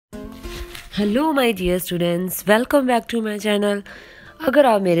Hello my dear students, welcome back to my channel. अगर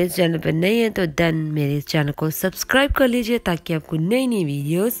आप मेरे इस चैनल पर नए हैं तो देन मेरे इस चैनल को सब्सक्राइब कर लीजिए ताकि आपको नई नई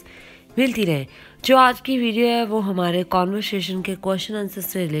वीडियोस मिलती रहें। जो आज की वीडियो है वो हमारे कॉन्वर्सेशन के क्वेश्चन आंसर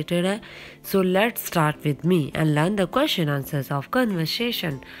से रिलेटेड है। So let's start with me and learn the question answers of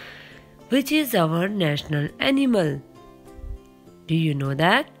conversation. Which is our national animal? Do you know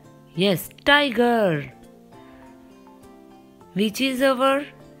that? Yes, tiger. Which is our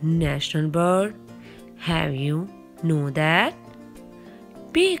national bird? Have you know that?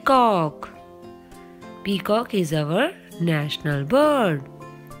 Peacock. Peacock is our national bird.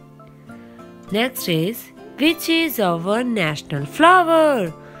 Next is, which is our national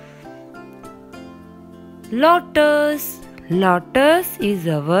flower? Lotus. Lotus is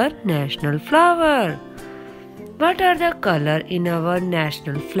our national flower. What are the color in our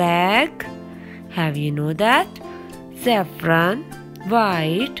national flag? Have you know that? Saffron,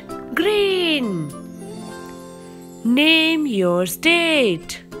 white, green. Name your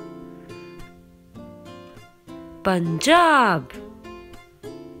state. Punjab.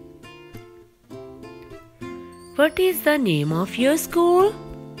 What is the name of your school?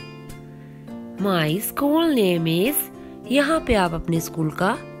 My school name is. यहाँ पे आप अपने school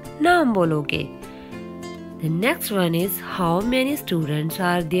का नाम बोलोगे. The next one is, how many students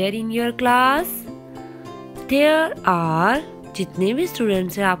are there in your class? There are, जितने भी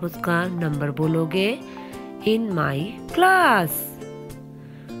students हैं आप उसका नंबर बोलोगे. In my class.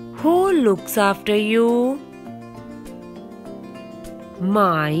 Who looks after you?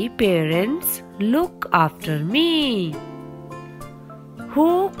 My parents look after me. Who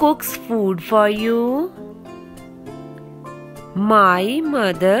cooks food for you? My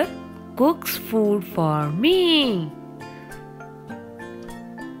mother cooks food for me.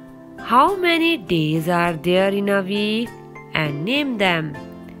 How many days are there in a week? And name them.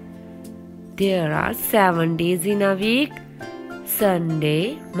 There are 7 days in a week.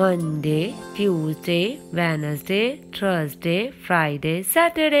 Sunday, Monday, Tuesday, Wednesday, Thursday, Friday,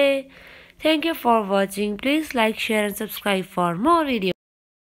 Saturday. Thank you for watching. Please like, share and subscribe for more videos.